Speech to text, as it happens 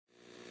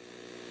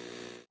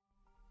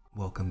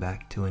Welcome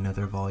back to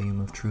another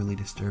volume of truly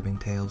disturbing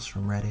tales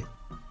from Reddit.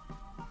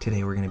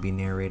 Today we're going to be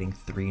narrating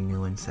 3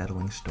 new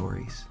unsettling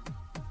stories,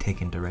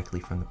 taken directly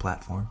from the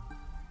platform.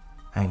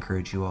 I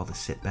encourage you all to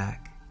sit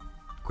back,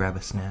 grab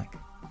a snack,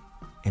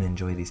 and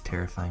enjoy these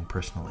terrifying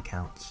personal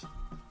accounts.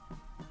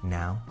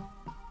 Now,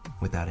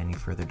 without any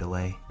further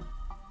delay,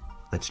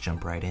 let's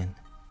jump right in.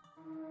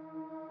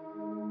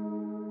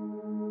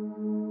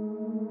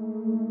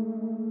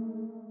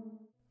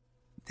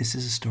 This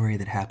is a story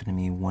that happened to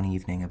me one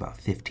evening about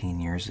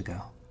 15 years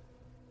ago,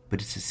 but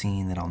it's a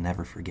scene that I'll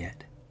never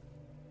forget.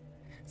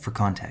 For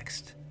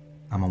context,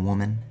 I'm a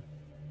woman.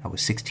 I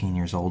was 16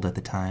 years old at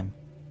the time.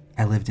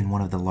 I lived in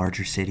one of the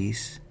larger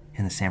cities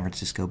in the San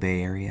Francisco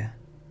Bay Area,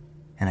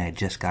 and I had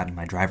just gotten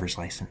my driver's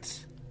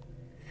license.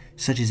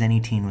 Such as any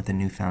teen with a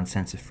newfound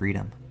sense of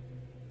freedom,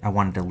 I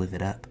wanted to live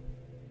it up.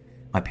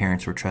 My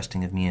parents were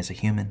trusting of me as a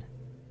human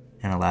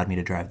and allowed me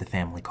to drive the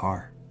family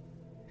car.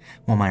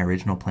 While my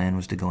original plan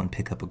was to go and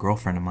pick up a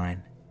girlfriend of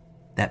mine,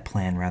 that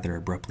plan rather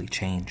abruptly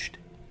changed.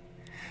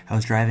 I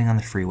was driving on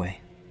the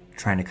freeway,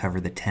 trying to cover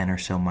the 10 or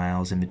so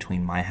miles in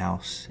between my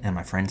house and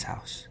my friend's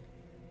house.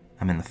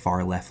 I'm in the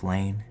far left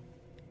lane,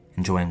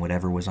 enjoying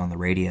whatever was on the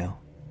radio,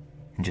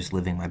 and just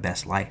living my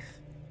best life,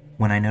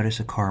 when I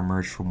noticed a car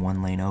emerge from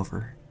one lane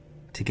over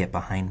to get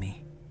behind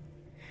me.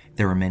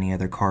 There were many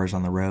other cars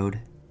on the road,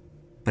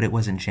 but it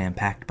wasn't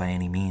jam-packed by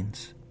any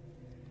means.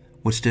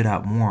 What stood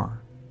out more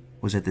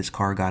was that this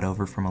car got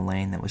over from a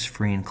lane that was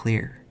free and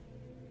clear,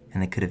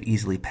 and they could have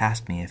easily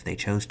passed me if they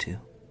chose to.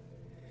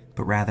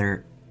 But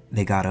rather,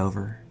 they got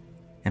over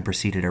and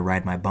proceeded to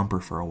ride my bumper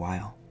for a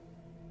while.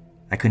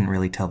 I couldn't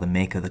really tell the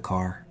make of the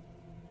car,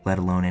 let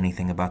alone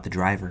anything about the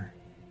driver,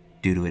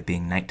 due to it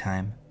being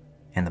nighttime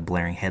and the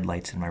blaring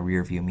headlights in my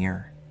rearview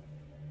mirror.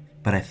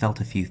 But I felt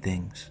a few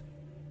things.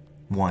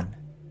 1,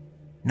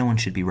 no one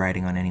should be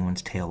riding on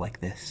anyone's tail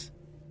like this.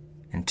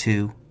 And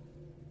 2,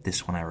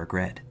 this one I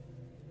regret.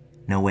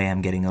 No way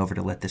I'm getting over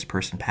to let this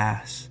person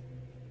pass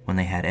when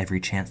they had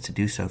every chance to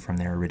do so from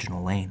their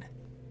original lane.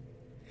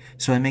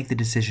 So I make the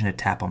decision to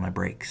tap on my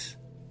brakes,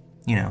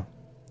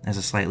 as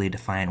a slightly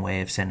defiant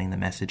way of sending the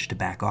message to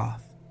back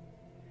off.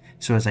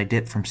 So as I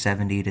dip from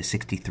 70 to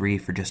 63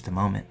 for just a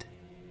moment,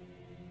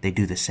 they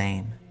do the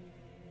same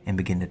and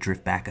begin to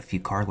drift back a few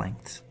car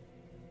lengths.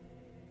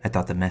 I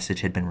thought the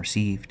message had been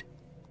received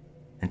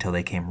until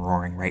they came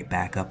roaring right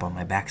back up on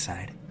my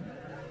backside,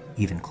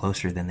 even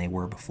closer than they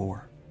were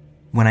before.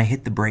 When I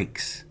hit the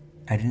brakes,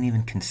 I didn't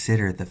even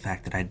consider the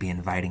fact that I'd be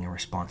inviting a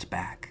response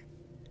back.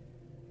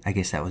 I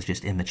guess that was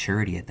just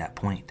immaturity at that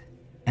point,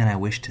 and I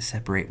wished to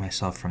separate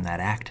myself from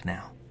that act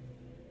now.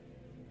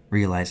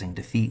 Realizing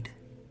defeat,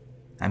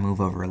 I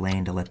move over a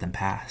lane to let them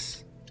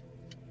pass.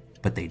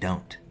 But they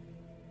don't.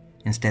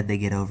 Instead, they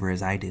get over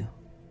as I do.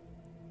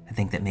 I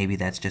think that maybe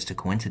that's just a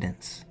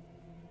coincidence.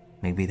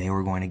 Maybe they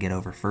were going to get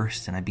over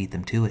first and I beat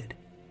them to it.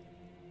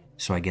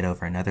 So I get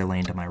over another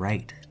lane to my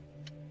right.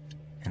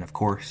 And of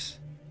course,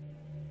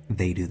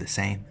 they do the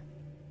same.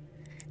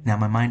 Now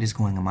my mind is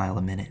going a mile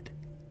a minute.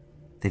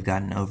 They've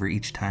gotten over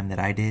each time that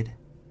I did,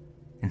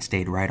 and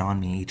stayed right on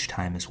me each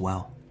time as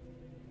well.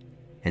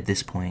 At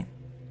this point,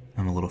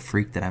 I'm a little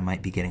freaked that I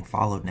might be getting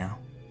followed now.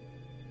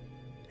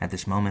 At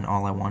this moment,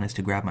 all I want is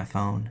to grab my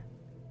phone,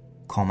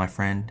 call my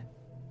friend,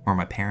 or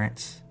my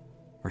parents,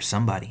 or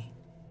somebody.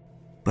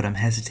 But I'm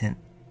hesitant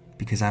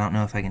because I don't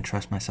know if I can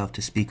trust myself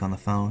to speak on the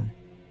phone,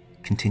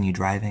 continue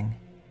driving,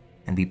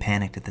 and be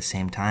panicked at the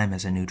same time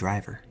as a new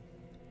driver.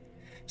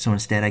 So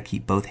instead I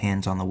keep both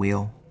hands on the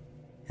wheel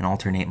and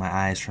alternate my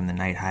eyes from the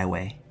night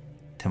highway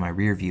to my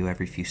rear view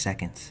every few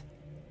seconds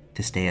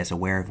to stay as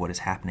aware of what is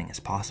happening as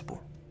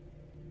possible.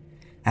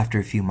 After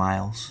a few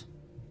miles,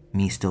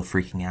 me still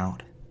freaking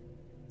out,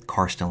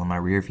 car still in my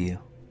rear view,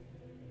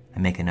 I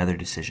make another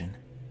decision.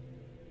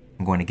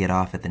 I'm going to get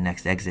off at the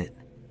next exit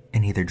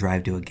and either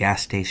drive to a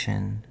gas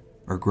station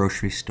or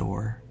grocery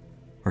store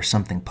or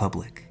something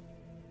public.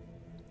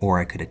 Or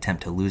I could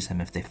attempt to lose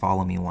them if they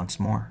follow me once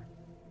more.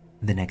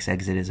 The next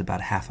exit is about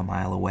half a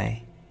mile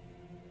away.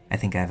 I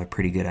think I have a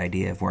pretty good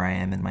idea of where I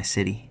am in my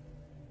city.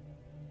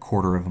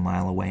 Quarter of a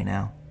mile away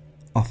now.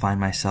 I'll find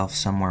myself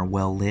somewhere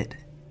well lit,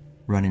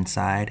 run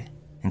inside,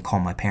 and call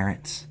my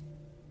parents.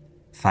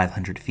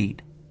 500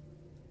 feet.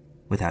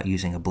 Without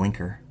using a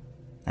blinker,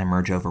 I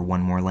merge over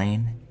one more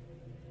lane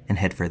and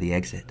head for the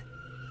exit.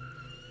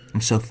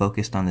 I'm so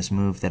focused on this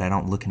move that I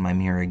don't look in my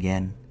mirror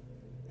again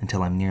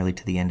until I'm nearly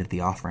to the end of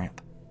the off-ramp.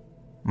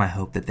 My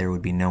hope that there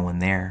would be no one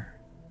there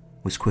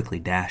was quickly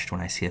dashed when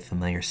I see a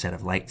familiar set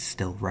of lights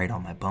still right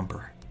on my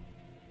bumper.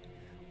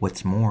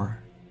 What's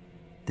more,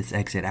 this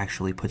exit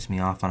actually puts me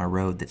off on a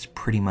road that's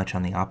pretty much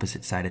on the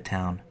opposite side of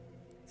town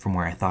from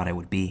where I thought I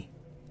would be.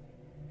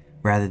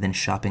 Rather than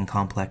shopping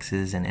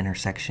complexes and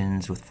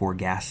intersections with 4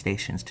 gas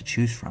stations to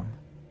choose from,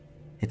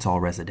 it's all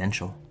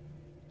residential.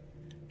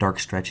 Dark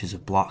stretches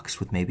of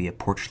blocks with maybe a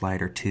porch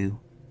light or 2,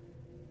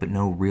 but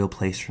no real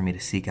place for me to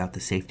seek out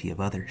the safety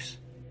of others.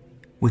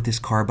 With this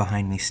car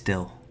behind me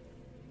still,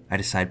 I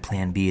decide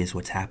plan B is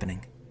what's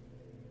happening.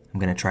 I'm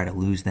going to try to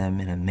lose them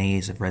in a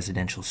maze of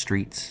residential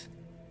streets,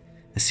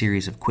 A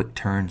series of quick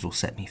turns will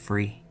set me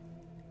free,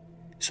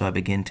 so I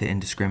begin to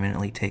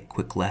indiscriminately take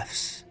quick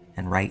lefts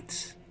and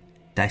rights,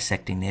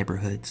 dissecting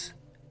neighborhoods,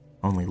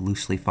 only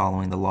loosely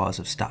following the laws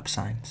of stop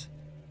signs.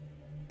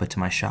 But to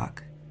my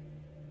shock,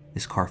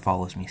 this car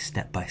follows me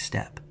step by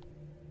step.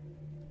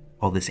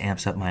 While this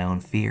amps up my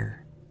own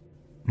fear,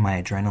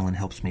 my adrenaline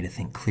helps me to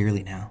think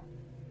clearly now.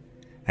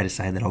 I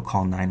decide that I'll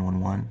call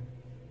 911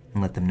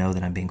 and let them know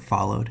that I'm being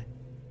followed,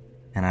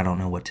 and I don't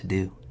know what to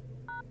do.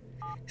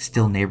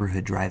 Still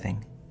neighborhood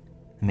driving,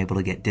 I'm able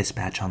to get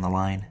dispatch on the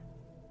line.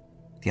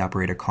 The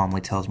operator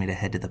calmly tells me to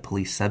head to the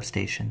police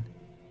substation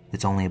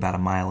that's only about a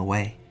mile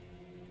away.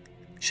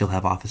 She'll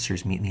have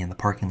officers meet me in the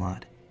parking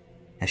lot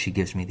as she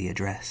gives me the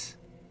address.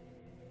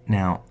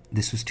 Now,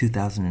 this was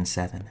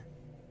 2007.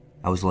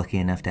 I was lucky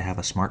enough to have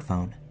a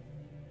smartphone,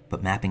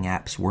 but mapping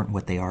apps weren't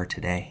what they are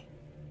today,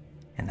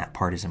 and that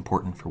part is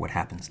important for what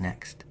happens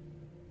next.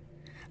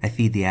 I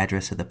feed the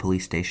address of the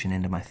police station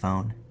into my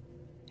phone,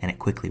 and it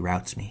quickly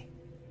routes me.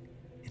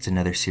 It's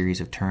another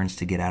series of turns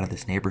to get out of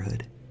this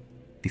neighborhood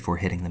before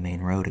hitting the main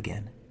road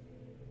again.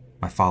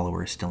 My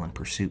follower is still in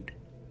pursuit.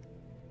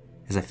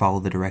 As I follow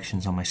the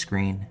directions on my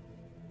screen,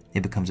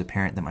 it becomes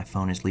apparent that my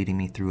phone is leading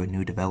me through a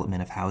new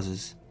development of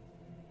houses.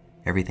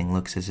 Everything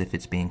looks as if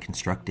it's being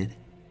constructed.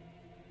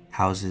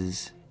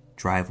 Houses,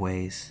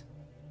 driveways,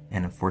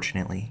 and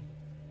unfortunately,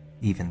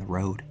 even the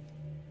road.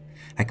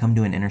 I come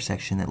to an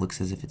intersection that looks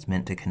as if it's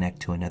meant to connect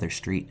to another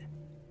street,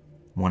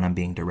 one I'm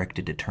being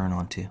directed to turn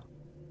onto.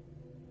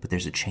 But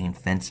there's a chain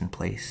fence in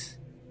place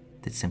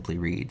that simply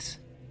reads,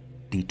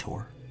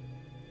 "Detour."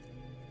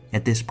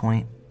 At this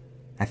point,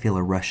 I feel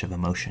a rush of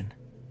emotion.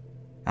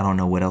 I don't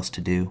know what else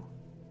to do.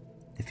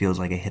 It feels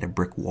like I hit a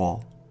brick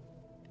wall,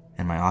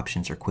 and my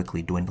options are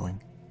quickly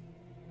dwindling.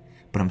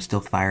 But I'm still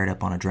fired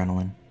up on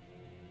adrenaline.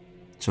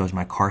 So as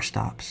my car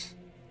stops,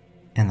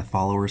 and the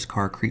follower's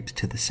car creeps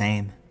to the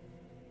same,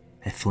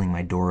 I fling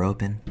my door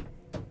open,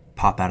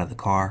 pop out of the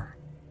car,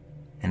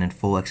 and in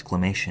full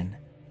exclamation,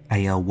 I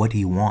yell, "What do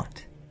you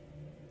want?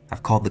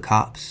 I've called the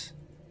cops,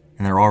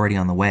 and they're already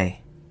on the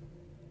way.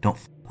 Don't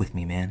f*** with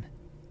me, man."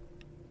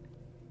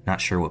 Not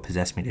sure what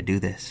possessed me to do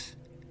this,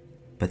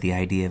 but the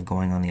idea of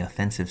going on the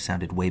offensive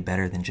sounded way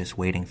better than just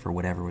waiting for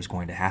whatever was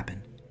going to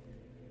happen.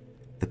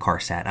 The car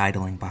sat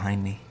idling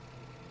behind me,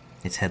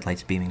 its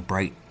headlights beaming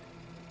bright,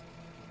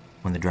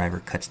 when the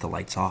driver cuts the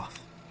lights off.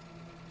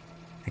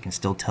 I can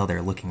still tell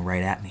they're looking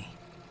right at me,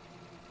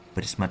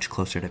 but it's much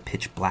closer to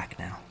pitch black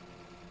now.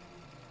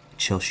 A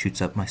chill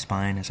shoots up my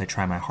spine as I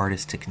try my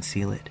hardest to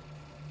conceal it.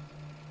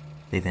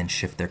 They then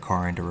shift their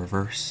car into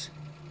reverse,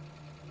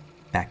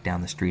 back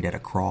down the street at a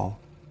crawl,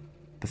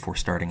 before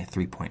starting a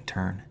 3-point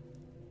turn.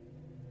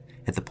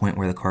 At the point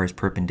where the car is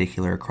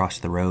perpendicular across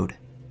the road,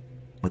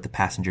 with the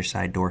passenger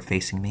side door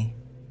facing me,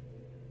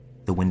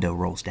 the window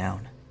rolls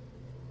down.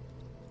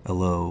 A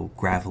low,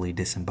 gravelly,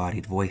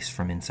 disembodied voice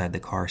from inside the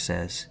car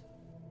says,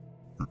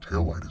 "Your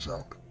taillight is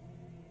out.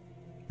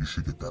 You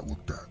should get that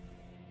looked at."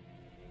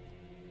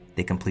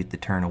 They complete the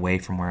turn away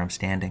from where I'm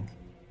standing,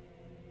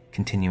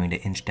 continuing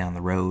to inch down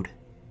the road,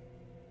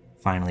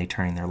 finally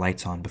turning their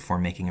lights on before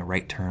making a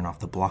right turn off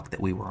the block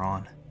that we were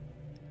on.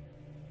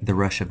 The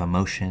rush of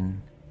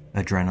emotion,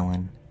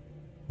 adrenaline,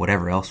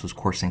 whatever else was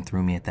coursing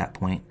through me at that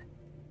point,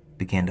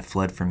 began to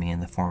flood from me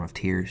in the form of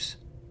tears.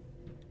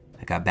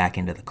 I got back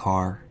into the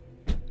car,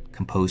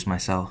 composed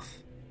myself,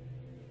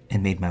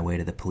 and made my way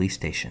to the police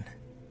station.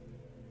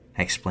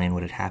 I explained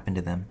what had happened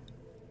to them,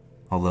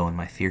 although in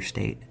my fear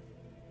state,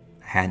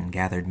 I hadn't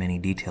gathered many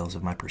details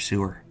of my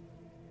pursuer.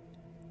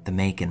 The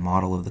make and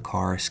model of the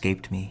car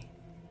escaped me.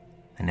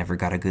 I never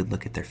got a good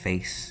look at their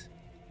face,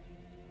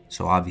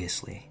 so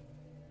obviously,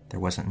 there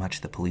wasn't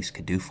much the police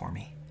could do for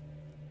me.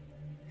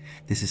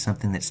 This is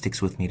something that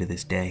sticks with me to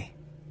this day.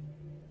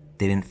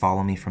 They didn't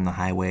follow me from the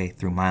highway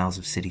through miles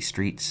of city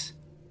streets,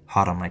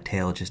 hot on my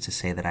tail just to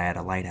say that I had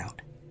a light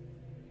out.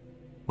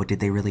 What did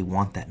they really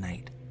want that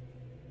night?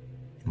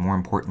 And more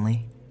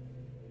importantly,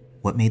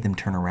 what made them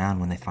turn around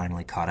when they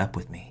finally caught up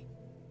with me?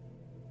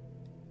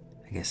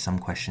 I guess some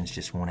questions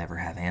just won't ever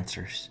have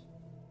answers.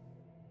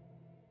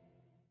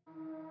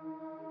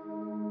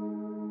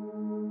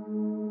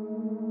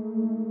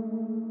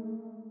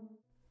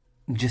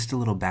 Just a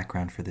little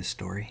background for this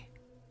story.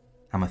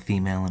 I'm a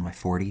female in my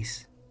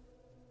 40s.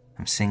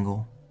 I'm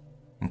single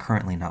and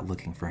currently not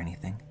looking for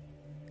anything.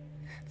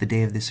 The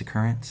day of this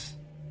occurrence,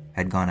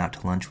 I'd gone out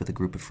to lunch with a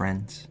group of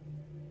friends.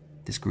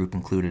 This group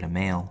included a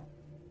male,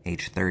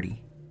 age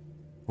 30.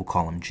 We'll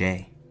call him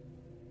Jay.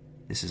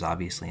 This is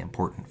obviously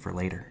important for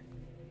later.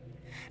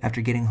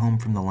 After getting home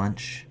from the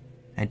lunch,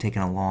 I'd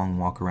taken a long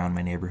walk around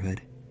my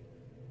neighborhood.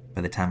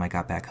 By the time I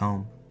got back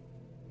home,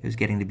 it was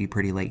getting to be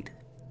pretty late,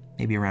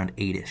 maybe around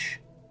 8-ish.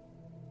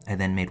 I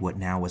then made what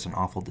now was an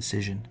awful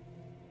decision,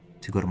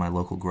 to go to my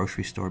local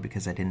grocery store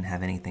because I didn't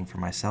have anything for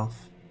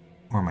myself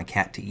or my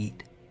cat to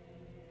eat.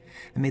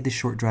 I made the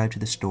short drive to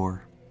the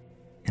store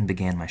and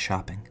began my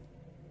shopping.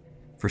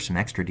 For some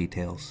extra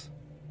details,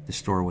 the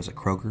store was a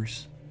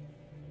Kroger's.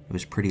 It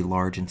was pretty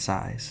large in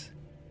size,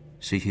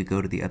 so you could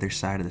go to the other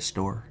side of the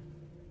store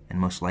and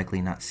most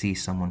likely not see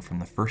someone from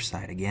the first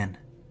side again.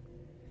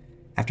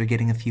 After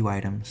getting a few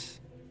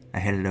items, I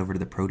headed over to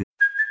the produce.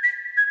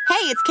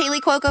 Hey, it's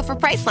Kaylee Cuoco for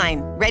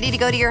Priceline. Ready to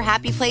go to your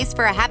happy place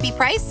for a happy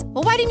price?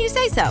 Well, why didn't you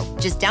say so?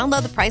 Just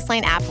download the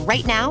Priceline app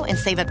right now and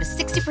save up to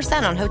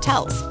 60% on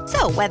hotels.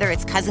 So whether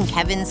it's Cousin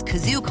Kevin's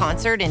Kazoo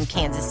Concert in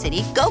Kansas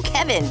City, go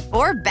Kevin,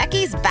 or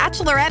Becky's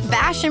Bachelorette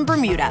Bash in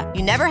Bermuda,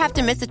 you never have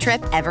to miss a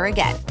trip ever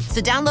again.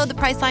 So download the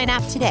Priceline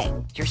app today.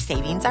 Your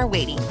savings are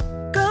waiting.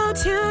 Go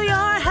to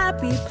your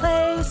happy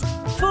place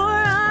for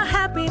a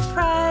happy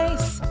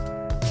price.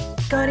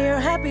 Go to your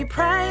happy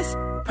price,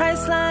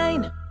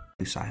 Priceline.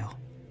 Aisle.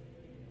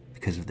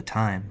 Because of the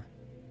time,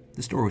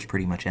 the store was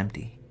pretty much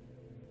empty.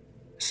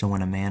 So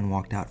when a man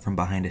walked out from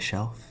behind a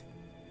shelf,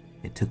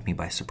 it took me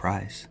by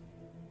surprise.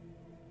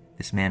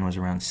 This man was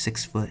around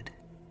 6 foot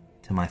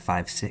to my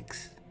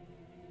 5'6".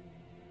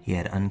 He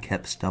had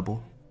unkempt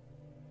stubble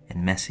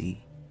and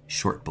messy,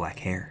 short black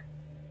hair.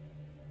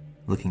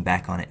 Looking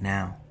back on it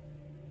now,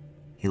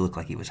 he looked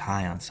like he was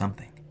high on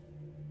something.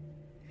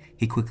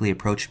 He quickly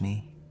approached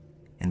me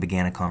and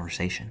began a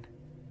conversation.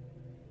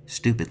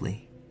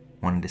 Stupidly,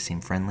 wanting to seem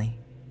friendly,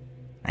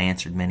 I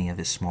answered many of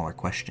his smaller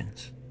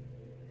questions.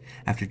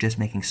 After just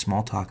making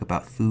small talk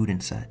about food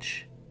and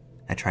such,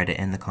 I tried to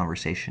end the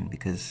conversation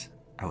because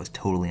I was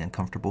totally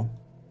uncomfortable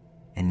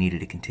and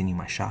needed to continue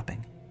my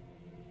shopping.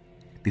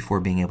 Before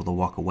being able to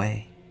walk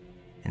away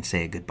and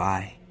say a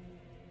goodbye,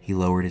 he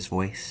lowered his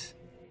voice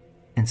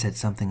and said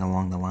something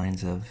along the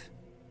lines of,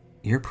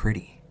 "You're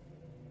pretty.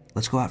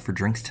 Let's go out for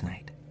drinks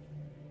tonight."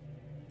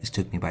 This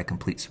took me by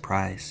complete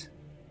surprise,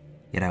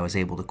 yet I was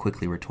able to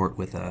quickly retort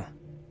with "I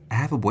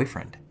have a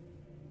boyfriend."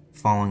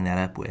 Following that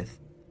up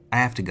with, "I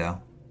have to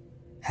go.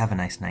 Have a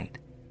nice night."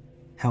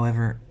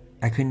 However,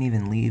 I couldn't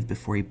even leave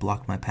before he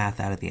blocked my path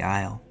out of the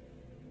aisle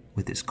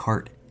with his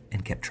cart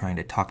and kept trying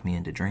to talk me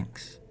into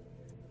drinks.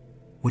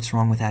 What's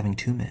wrong with having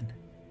 2 men?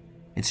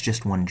 It's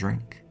just 1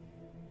 drink.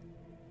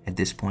 At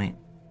this point,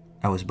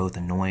 I was both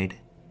annoyed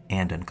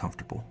and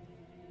uncomfortable.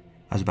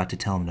 I was about to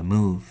tell him to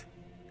move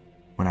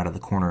when out of the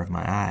corner of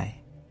my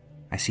eye,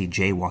 I see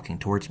Jay walking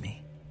towards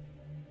me.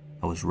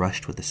 I was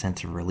rushed with a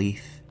sense of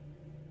relief,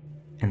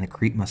 and the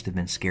creep must have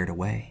been scared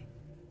away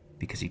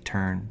because he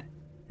turned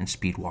and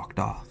speed walked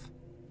off.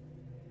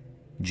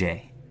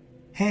 Jay: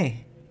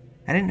 "Hey,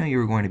 I didn't know you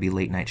were going to be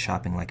late night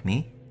shopping like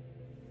me."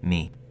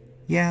 Me: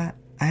 "Yeah,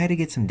 I had to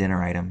get some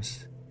dinner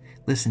items.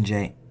 Listen,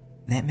 Jay,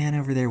 that man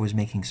over there was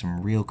making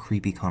some real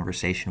creepy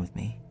conversation with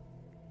me,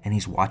 and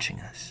he's watching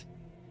us."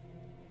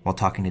 While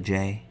talking to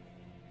Jay,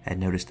 I had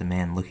noticed the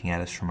man looking at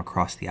us from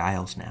across the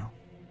aisles now.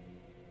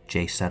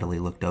 Jay subtly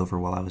looked over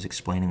while I was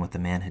explaining what the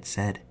man had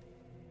said.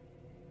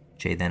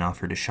 Jay then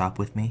offered to shop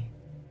with me,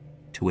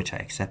 to which I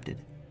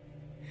accepted.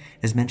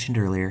 As mentioned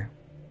earlier,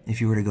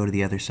 if you were to go to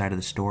the other side of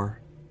the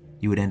store,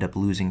 you would end up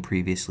losing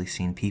previously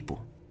seen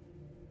people.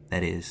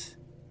 That is,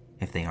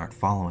 if they aren't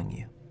following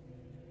you.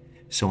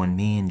 So when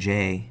me and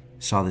Jay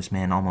saw this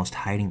man almost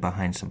hiding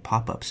behind some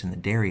pop-ups in the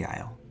dairy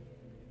aisle,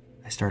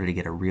 I started to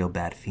get a real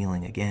bad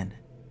feeling again.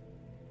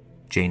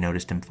 Jay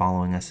noticed him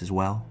following us as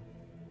well,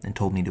 and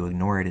told me to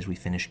ignore it as we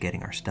finished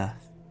getting our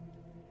stuff.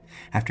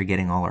 After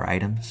getting all our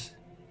items,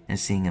 and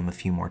seeing him a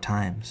few more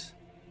times,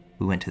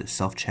 we went to the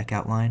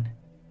self-checkout line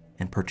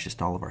and purchased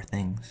all of our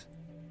things.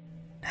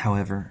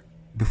 However,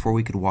 before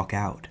we could walk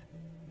out,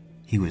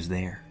 he was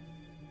there,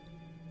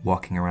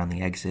 walking around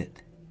the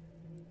exit,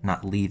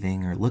 not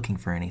leaving or looking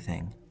for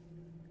anything,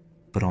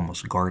 but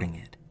almost guarding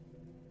it.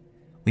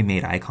 We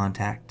made eye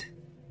contact,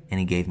 and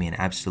he gave me an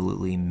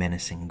absolutely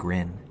menacing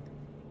grin.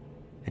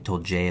 I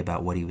told Jay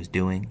about what he was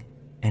doing,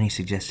 and he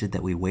suggested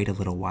that we wait a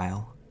little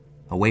while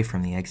away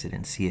from the exit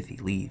and see if he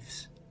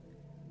leaves.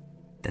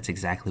 That's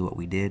exactly what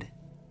we did,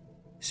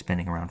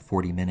 spending around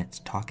 40 minutes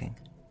talking.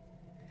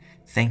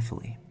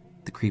 Thankfully,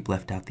 the creep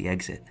left out the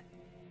exit.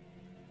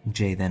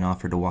 Jay then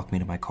offered to walk me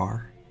to my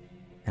car,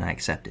 and I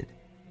accepted.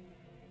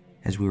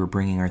 As we were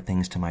bringing our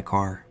things to my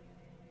car,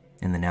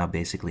 in the now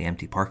basically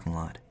empty parking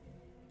lot,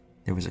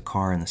 there was a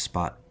car in the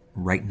spot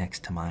right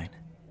next to mine.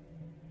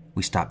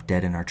 We stopped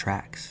dead in our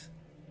tracks,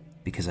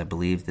 because I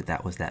believed that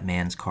that was that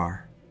man's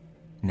car,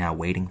 now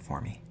waiting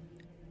for me.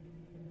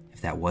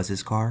 If that was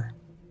his car,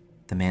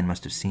 the man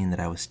must have seen that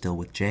I was still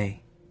with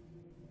Jay,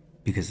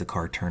 because the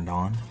car turned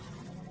on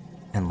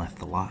and left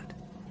the lot.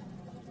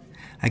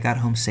 I got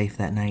home safe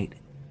that night,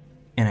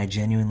 and I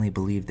genuinely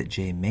believe that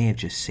Jay may have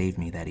just saved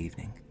me that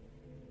evening.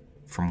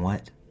 From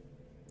what?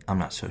 I'm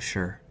not so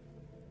sure,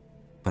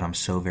 but I'm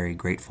so very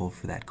grateful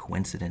for that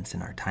coincidence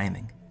in our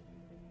timing.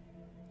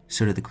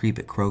 So did the creep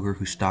at Kroger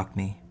who stalked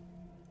me,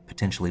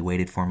 potentially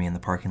waited for me in the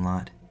parking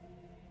lot,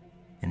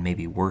 and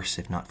maybe worse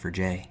if not for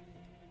Jay.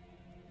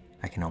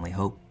 I can only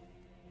hope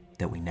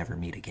that we never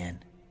meet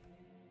again.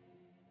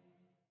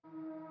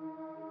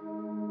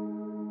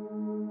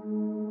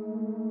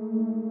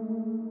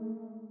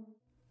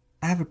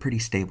 I have a pretty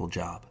stable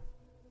job,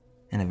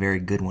 and a very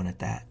good one at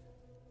that.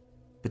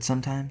 But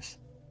sometimes,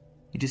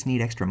 you just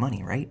need extra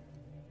money, right?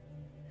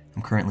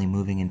 I'm currently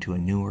moving into a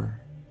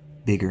newer,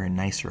 bigger and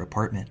nicer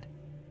apartment,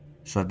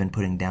 so I've been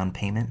putting down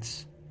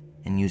payments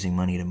and using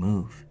money to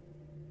move.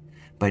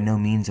 By no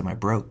means am I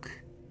broke,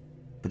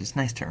 but it's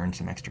nice to earn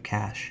some extra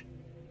cash.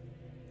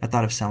 I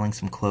thought of selling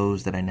some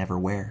clothes that I never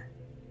wear.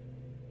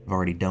 I've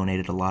already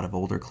donated a lot of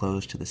older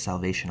clothes to the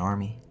Salvation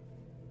Army,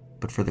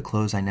 but for the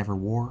clothes I never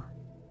wore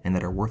and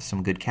that are worth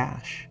some good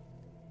cash,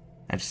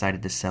 I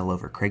decided to sell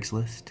over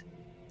Craigslist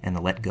and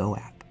the Let Go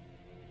app.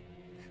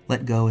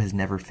 Let Go has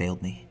never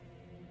failed me.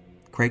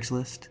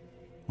 Craigslist?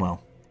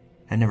 Well,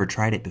 I've never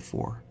tried it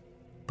before,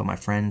 but my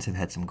friends have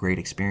had some great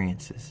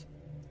experiences.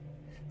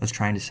 I was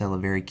trying to sell a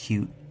very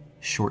cute,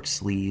 short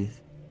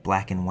sleeve,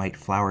 black and white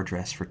flower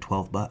dress for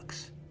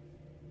 $12.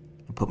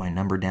 I put my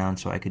number down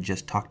so I could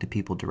just talk to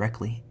people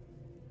directly,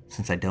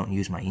 since I don't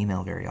use my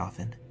email very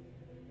often.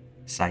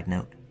 Side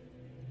note,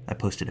 I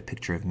posted a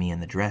picture of me in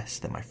the dress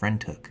that my friend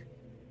took,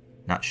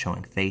 not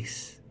showing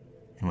face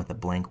and with a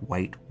blank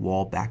white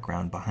wall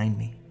background behind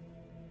me.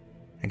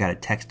 I got a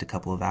text a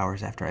couple of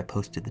hours after I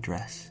posted the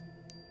dress.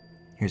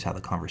 Here's how the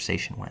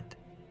conversation went.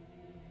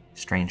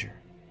 Stranger: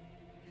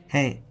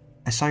 "Hey,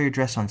 I saw your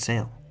dress on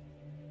sale.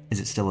 Is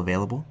it still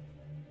available?"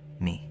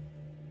 Me: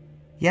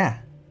 "Yeah,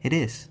 it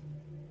is."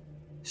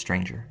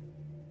 Stranger: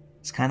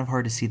 "It's kind of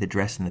hard to see the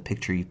dress in the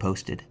picture you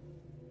posted.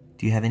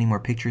 Do you have any more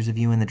pictures of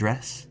you in the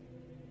dress?"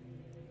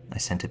 I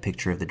sent a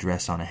picture of the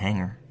dress on a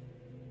hanger.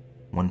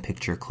 One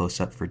picture close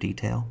up for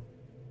detail,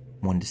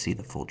 one to see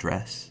the full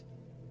dress.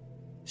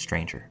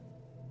 Stranger: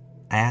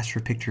 "I asked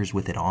for pictures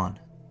with it on.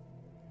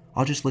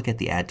 I'll just look at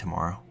the ad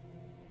tomorrow."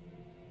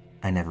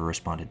 I never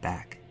responded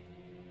back.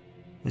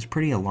 It was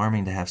pretty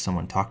alarming to have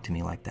someone talk to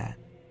me like that.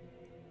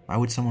 Why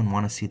would someone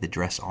want to see the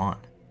dress on?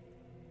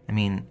 I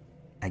mean,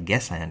 I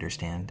guess I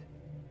understand.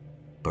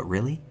 But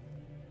really?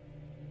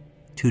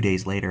 2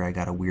 days later, I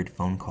got a weird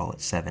phone call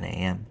at 7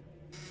 a.m.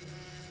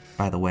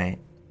 By the way,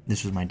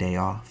 this was my day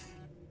off,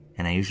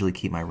 and I usually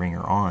keep my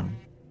ringer on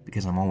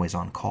because I'm always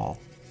on call.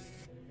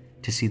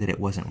 To see that it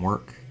wasn't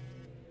work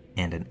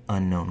and an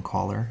unknown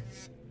caller,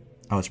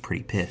 I was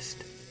pretty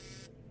pissed,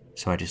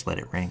 so I just let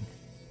it ring.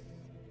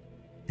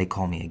 They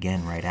call me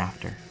again right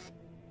after.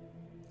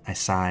 I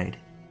sighed,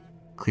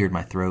 cleared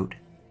my throat,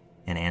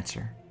 and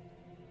answer.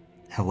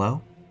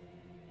 "Hello?"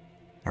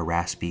 A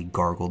raspy,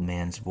 gargled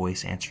man's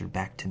voice answered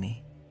back to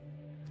me.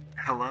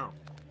 "Hello.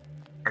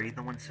 Are you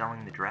the one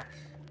selling the dress?"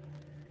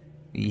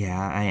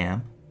 "Yeah, I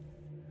am."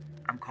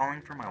 "I'm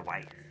calling for my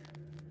wife.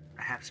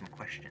 I have some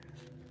questions."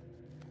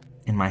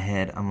 In my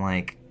head, I'm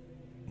like,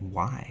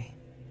 why?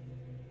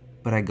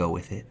 But I go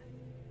with it.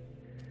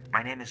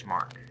 "My name is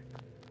Mark.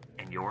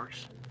 And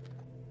yours?"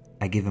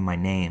 I give him my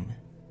name,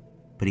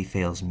 but he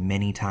fails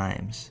many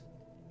times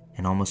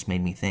and almost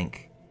made me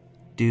think,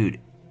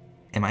 dude,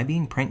 am I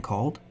being prank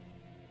called?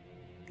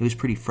 It was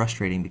pretty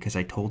frustrating because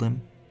I told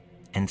him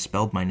and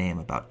spelled my name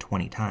about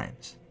 20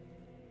 times.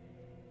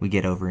 We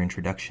get over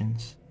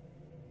introductions,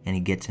 and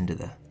he gets into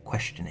the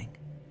questioning.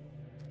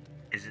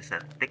 "Is this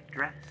a thick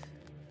dress?"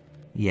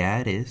 "Yeah,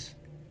 it is."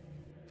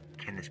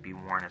 "Can this be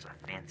worn as a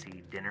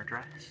fancy dinner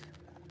dress?"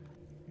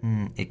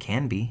 It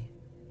can be.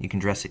 You can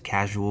dress it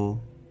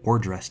casual or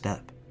dressed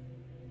up."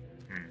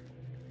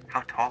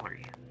 "How tall are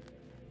you?"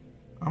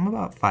 "I'm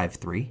about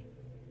 5'3".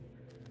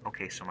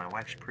 "Okay, so my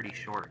wife's pretty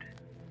short,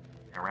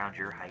 around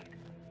your height.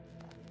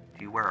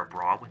 Do you wear a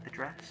bra with the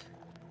dress?"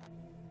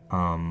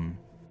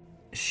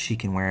 She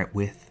can wear it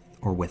with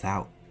or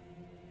without."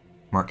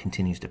 Mark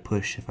continues to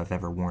push if I've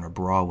ever worn a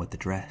bra with the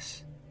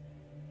dress.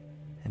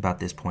 About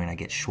this point, I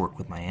get short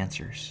with my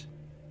answers.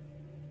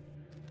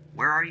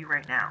 "Where are you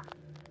right now?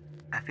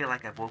 I feel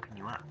like I've woken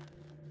you up."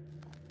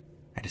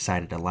 I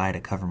decided to lie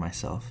to cover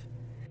myself.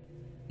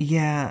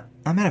 "Yeah,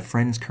 I'm at a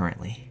friend's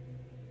currently."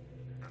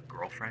 "A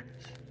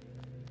girlfriend's?"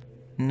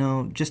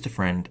 "No, just a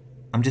friend.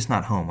 I'm just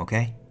not home,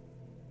 okay?"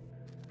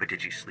 "But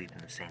did you sleep in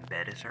the same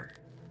bed as her?"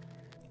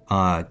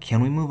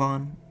 Can we move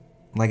on?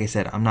 Like I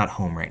said, I'm not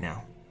home right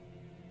now."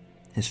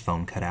 His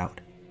phone cut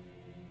out,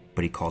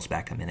 but he calls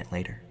back a minute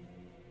later.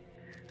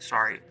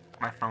 "Sorry,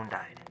 my phone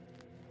died.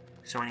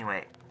 So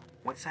anyway,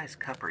 what size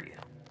cup are you?"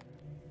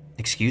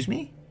 "Excuse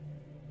me?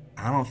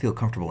 I don't feel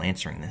comfortable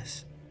answering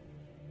this."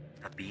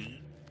 "A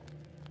B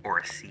or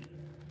a C?"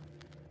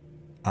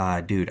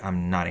 Dude,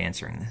 I'm not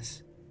answering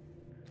this."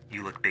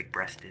 "You look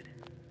big-breasted.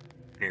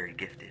 Very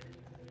gifted.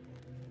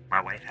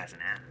 My wife has an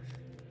ass.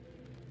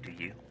 Do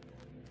you?"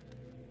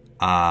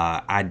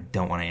 I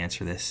don't want to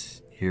answer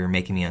this. You're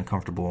making me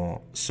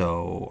uncomfortable,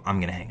 so I'm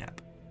gonna hang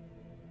up."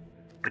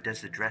 "But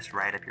does the dress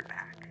ride up your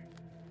back?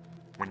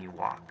 When you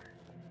walk,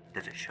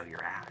 does it show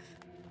your ass?"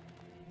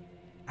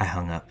 I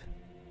hung up.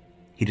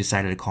 He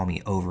decided to call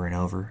me over and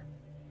over,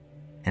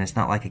 and it's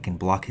not like I can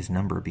block his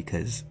number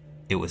because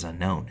it was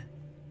unknown.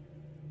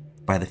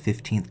 By the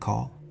 15th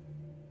call,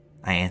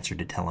 I answered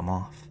to tell him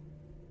off.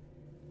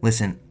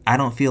 "Listen, I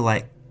don't feel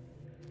like..."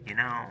 "You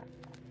know,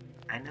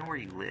 I know where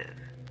you live.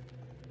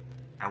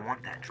 I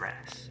want that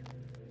dress."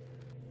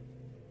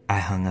 I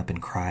hung up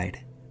and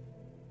cried.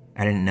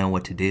 I didn't know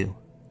what to do.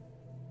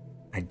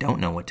 I don't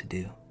know what to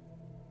do.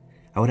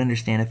 I would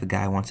understand if a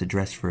guy wants a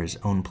dress for his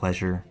own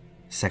pleasure,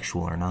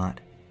 sexual or not,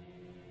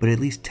 but at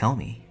least tell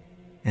me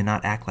and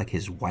not act like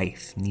his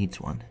wife needs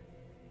one.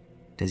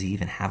 Does he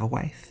even have a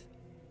wife?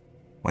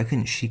 Why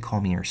couldn't she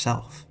call me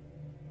herself?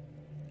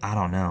 I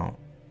don't know,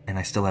 and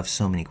I still have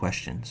so many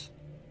questions.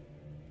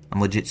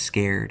 I'm legit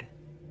scared,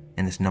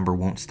 and this number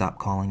won't stop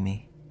calling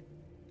me.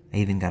 I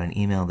even got an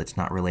email that's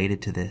not related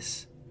to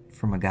this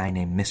from a guy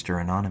named Mr.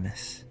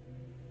 Anonymous,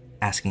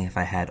 asking if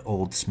I had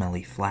old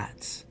smelly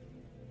flats.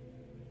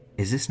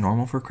 Is this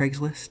normal for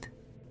Craigslist?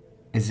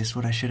 Is this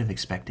what I should have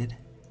expected?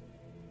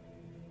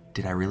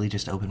 Did I really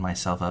just open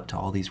myself up to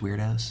all these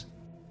weirdos?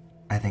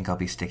 I think I'll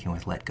be sticking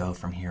with Let Go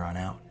from here on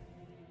out.